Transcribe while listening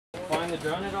the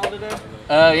drone at all today?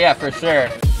 Yeah, for sure.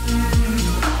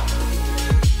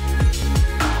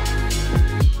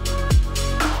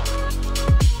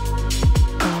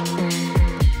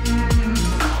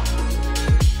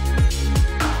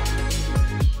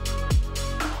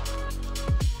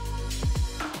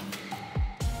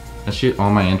 I shoot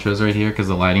all my intros right here because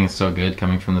the lighting is so good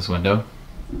coming from this window.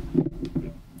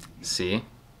 See?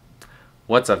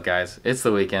 What's up, guys? It's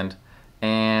the weekend,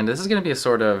 and this is going to be a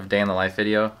sort of day in the life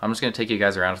video. I'm just going to take you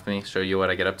guys around with me, show you what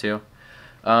I get up to.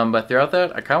 But throughout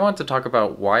that, I kind of wanted to talk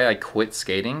about why I quit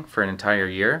skating for an entire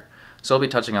year, so I'll be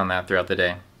touching on that throughout the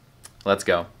day. Let's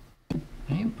go.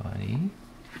 Hey, buddy.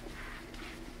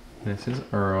 This is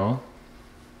Earl.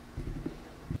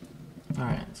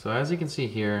 Alright, so as you can see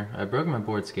here, I broke my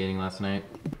board skating last night.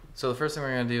 So the first thing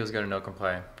we're going to do is go to No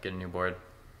Comply, get a new board.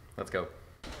 Let's go.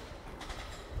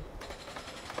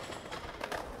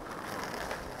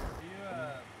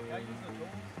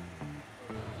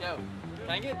 Yo, can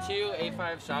I get 2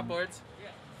 A5 shop boards?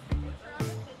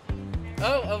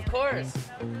 Oh, of course!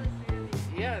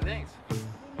 Yeah, thanks.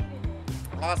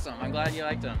 Awesome, I'm glad you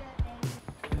liked them.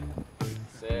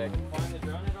 Sick. Flying the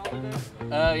drone at all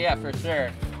today? Yeah, for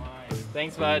sure.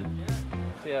 Thanks, bud.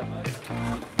 See ya.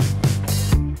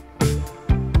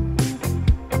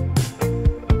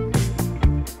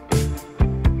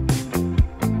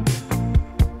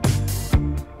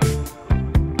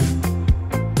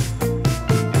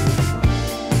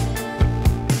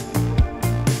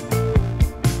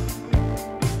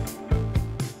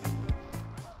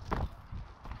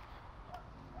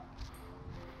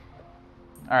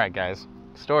 All right, guys,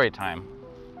 story time.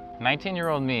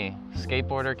 19-year-old me,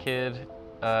 skateboarder kid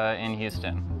in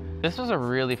Houston. This was a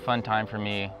really fun time for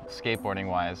me, skateboarding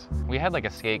wise. We had like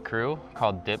a skate crew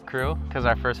called Dip Crew, because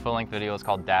our first full-length video was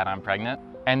called Dad, I'm Pregnant.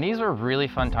 And these were really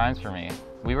fun times for me.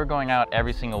 We were going out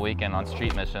every single weekend on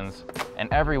street missions,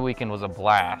 and every weekend was a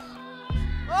blast.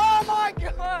 Oh my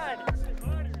God!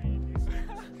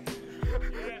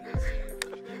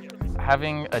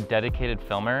 Having a dedicated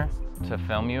filmer to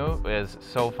film you is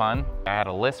so fun. I had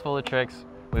a list full of tricks.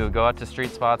 We would go out to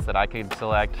street spots that I could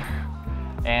select.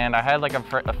 And I had like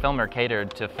a filmer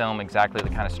catered to film exactly the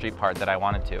kind of street part that I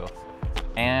wanted to.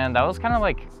 And that was kind of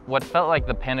like what felt like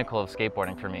the pinnacle of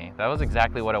skateboarding for me. That was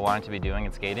exactly what I wanted to be doing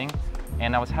in skating.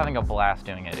 And I was having a blast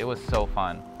doing it. It was so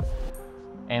fun.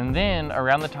 And then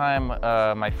around the time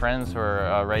my friends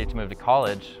were ready to move to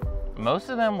college, most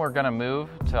of them were gonna move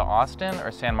to Austin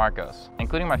or San Marcos,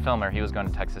 including my filmer. He was going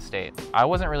to Texas State. I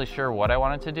wasn't really sure what I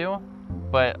wanted to do,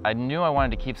 but I knew I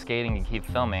wanted to keep skating and keep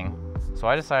filming. So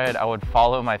I decided I would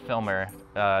follow my filmer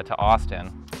to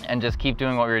Austin and just keep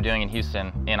doing what we were doing in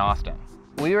Houston in Austin.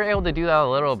 We were able to do that a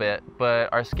little bit, but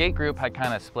our skate group had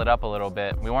kind of split up a little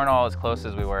bit. We weren't all as close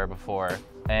as we were before.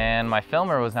 And my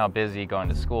filmer was now busy going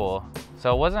to school, so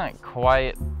I wasn't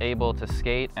quite able to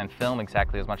skate and film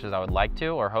exactly as much as I would like to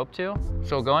or hope to.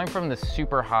 So going from this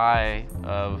super high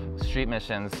of street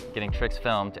missions, getting tricks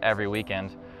filmed every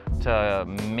weekend, to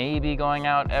maybe going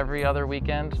out every other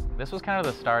weekend, this was kind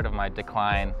of the start of my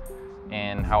decline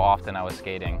in how often I was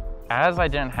skating. As I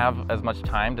didn't have as much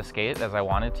time to skate as I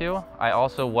wanted to, I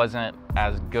also wasn't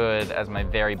as good as my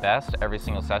very best every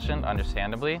single session,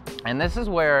 understandably. And this is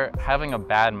where having a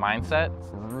bad mindset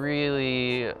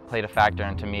really played a factor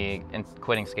into me in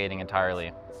quitting skating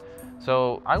entirely.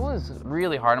 So I was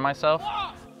really hard on myself.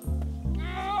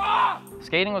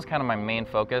 Skating was kind of my main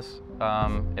focus.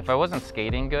 If I wasn't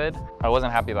skating good, I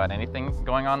wasn't happy about anything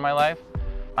going on in my life.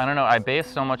 I don't know, I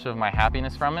based so much of my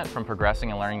happiness from it, from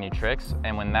progressing and learning new tricks,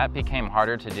 and when that became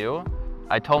harder to do,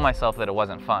 I told myself that it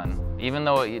wasn't fun. Even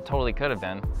though it totally could have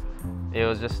been, it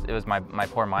was my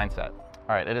poor mindset.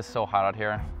 All right, it is so hot out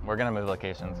here. We're gonna move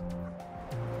locations.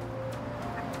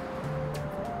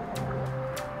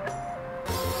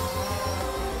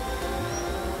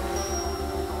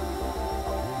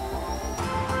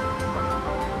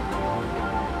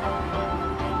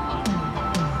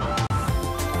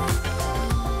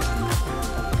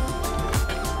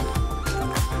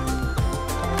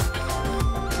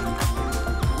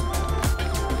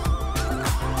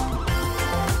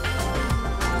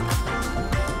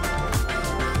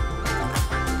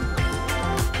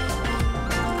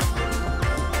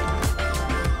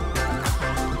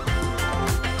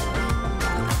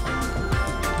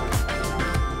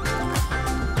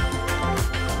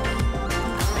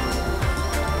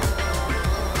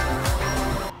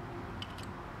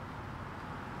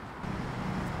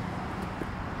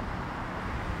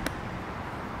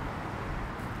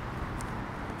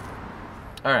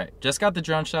 All right, just got the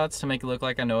drone shots to make it look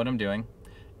like I know what I'm doing.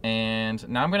 And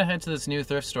now I'm gonna head to this new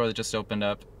thrift store that just opened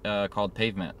up called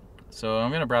Pavement. So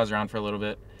I'm gonna browse around for a little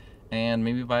bit. and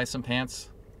maybe buy some pants.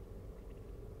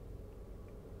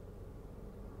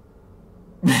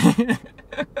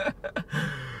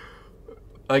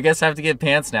 I guess I have to get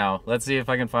pants now. Let's see if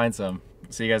I can find some.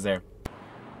 See you guys there.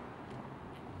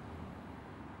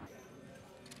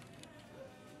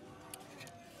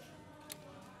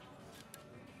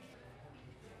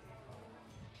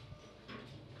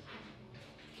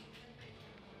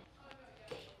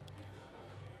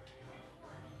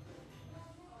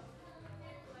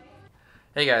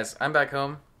 Hey guys, I'm back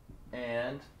home,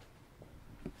 and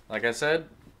like I said,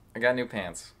 I got new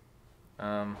pants.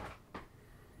 I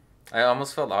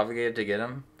almost felt obligated to get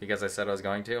them because I said I was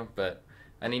going to, but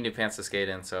I need new pants to skate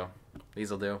in, so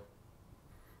these'll do.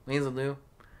 These'll do.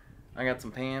 I got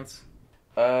some pants.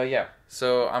 Yeah,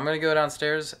 so I'm gonna go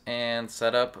downstairs and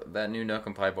set up that new Nook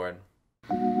and Ply board.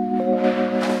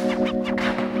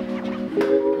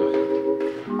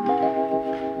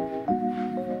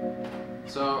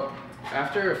 So,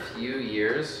 after a few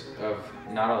years of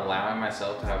not allowing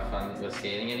myself to have fun with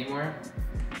skating anymore,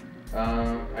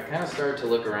 I kind of started to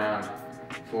look around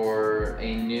for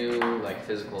a new like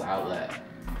physical outlet.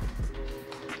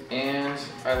 And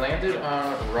I landed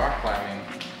on rock climbing.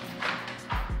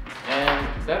 And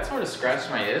that sort of scratched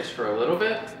my itch for a little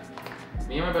bit.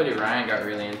 Me and my buddy Ryan got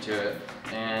really into it,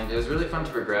 and it was really fun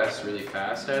to progress really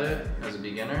fast at it as a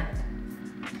beginner.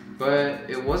 But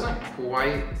it wasn't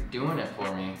quite doing it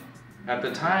for me. At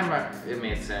the time, it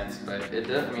made sense, but it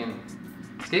did. I mean,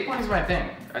 skateboarding is my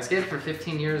thing. I skated for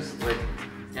 15 years,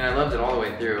 and I loved it all the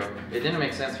way through. It didn't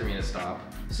make sense for me to stop.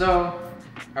 So,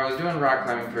 I was doing rock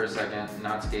climbing for a second,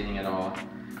 not skating at all.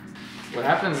 What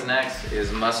happens next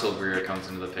is muscle greer comes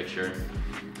into the picture.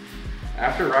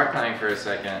 After rock climbing for a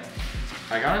second,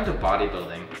 I got into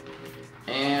bodybuilding,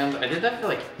 and I did that for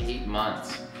like 8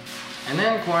 months. And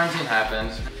then quarantine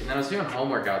happened, and then I was doing home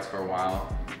workouts for a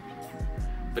while.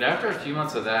 But after a few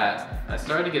months of that, I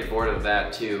started to get bored of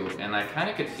that too, and I kind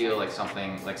of could feel like some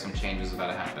change was about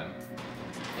to happen.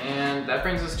 And that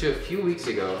brings us to a few weeks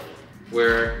ago,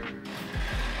 where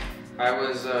it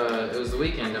was the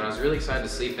weekend and I was really excited to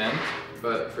sleep in,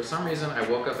 but for some reason I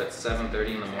woke up at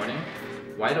 7:30 in the morning,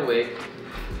 wide awake,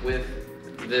 with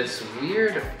this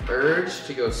weird urge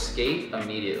to go skate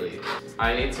immediately.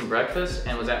 I ate some breakfast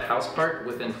and was at House Park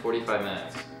within 45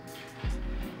 minutes.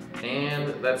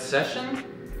 And that session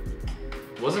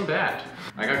wasn't bad.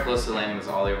 I got close to landing this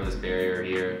ollie over this barrier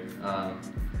here.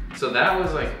 So that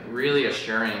was like really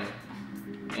assuring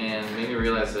and made me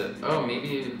realize that, oh,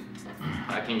 maybe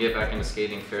I can get back into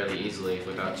skating fairly easily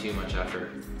without too much effort.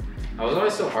 I was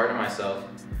always so hard on myself,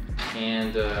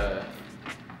 and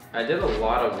I did a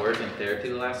lot of work in therapy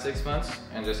the last 6 months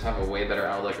and just have a way better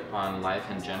outlook upon life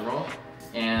in general.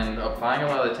 And applying a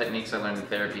lot of the techniques I learned in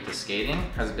therapy to skating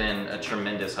has been a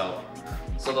tremendous help.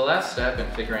 So the last step in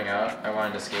figuring out I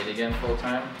wanted to skate again full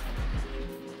time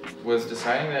was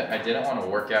deciding that I didn't want to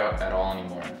work out at all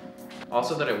anymore.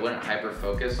 Also that I wouldn't hyper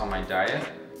focus on my diet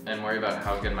and worry about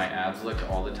how good my abs looked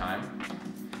all the time.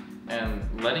 And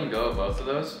letting go of both of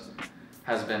those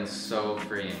has been so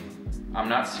freeing. I'm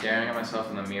not staring at myself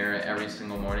in the mirror every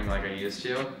single morning like I used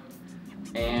to.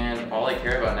 And all I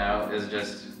care about now is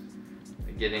just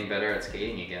getting better at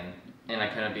skating again. And I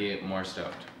couldn't be more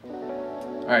stoked.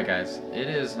 Alright guys, it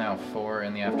is now 4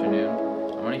 in the afternoon.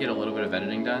 I want to get a little bit of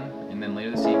editing done, and then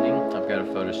later this evening, I've got a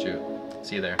photo shoot.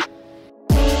 See you there.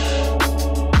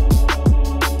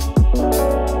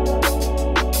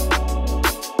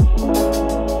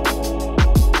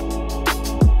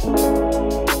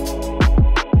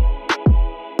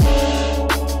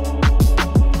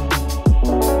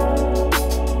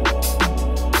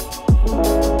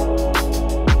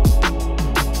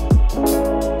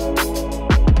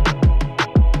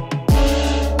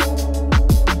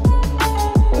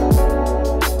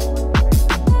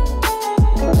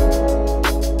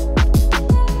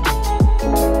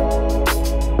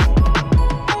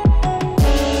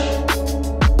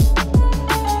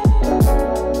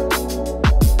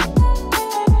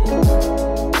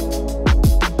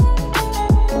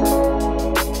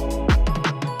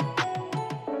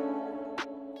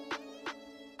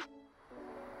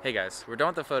 Hey guys, we're done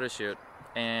with the photo shoot,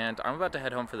 and I'm about to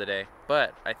head home for the day,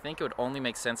 but I think it would only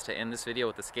make sense to end this video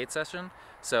with a skate session,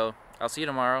 so I'll see you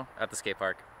tomorrow at the skate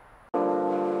park.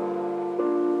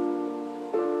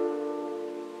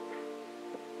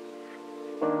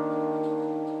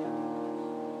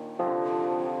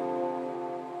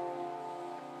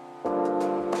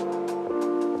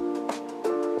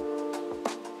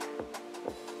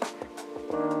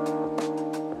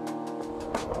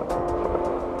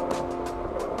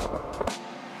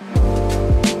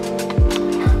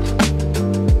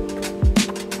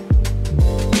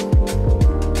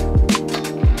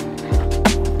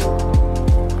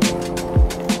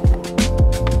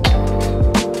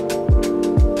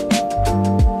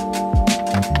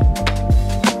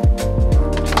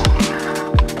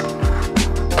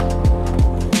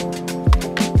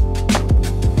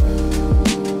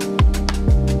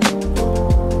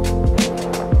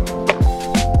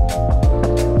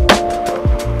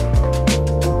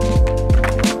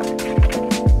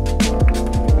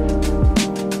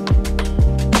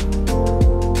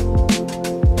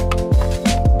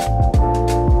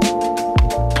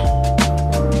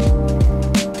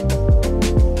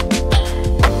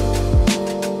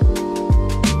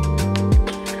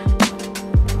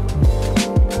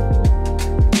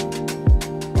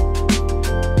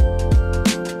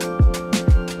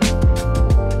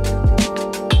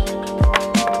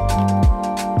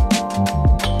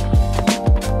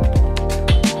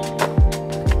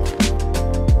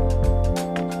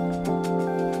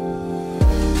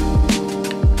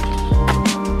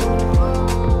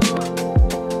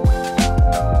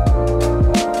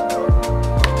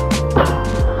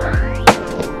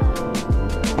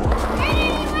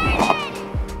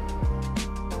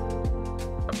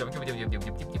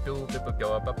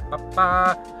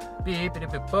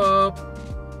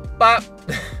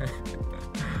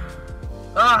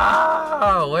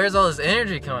 Ah, where's all this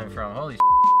energy coming from? Holy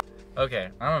Okay,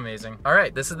 I'm amazing.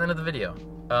 Alright, this is the end of the video.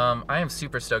 I am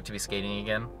super stoked to be skating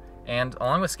again. And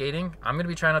along with skating, I'm going to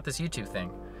be trying out this YouTube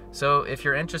thing. So if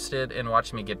you're interested in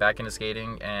watching me get back into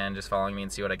skating and just following me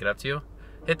and see what I get up to,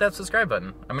 hit that subscribe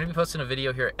button. I'm going to be posting a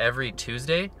video here every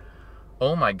Tuesday.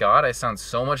 Oh my god, I sound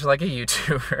so much like a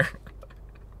YouTuber.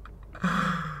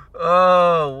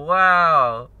 Oh,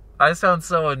 wow. I sound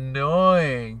so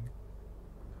annoying.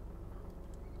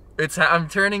 I'm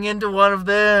turning into one of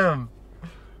them.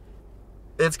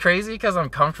 It's crazy because I'm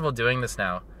comfortable doing this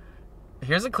now.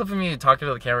 Here's a clip of me talking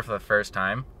to the camera for the first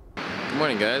time. Good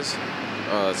morning, guys.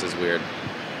 Oh, this is weird.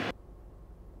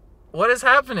 What is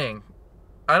happening?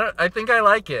 I think I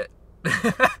like it.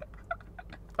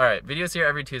 Alright, videos here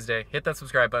every Tuesday. Hit that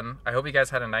subscribe button. I hope you guys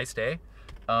had a nice day.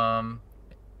 And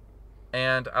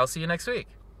I'll see you next week.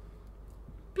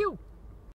 Pew!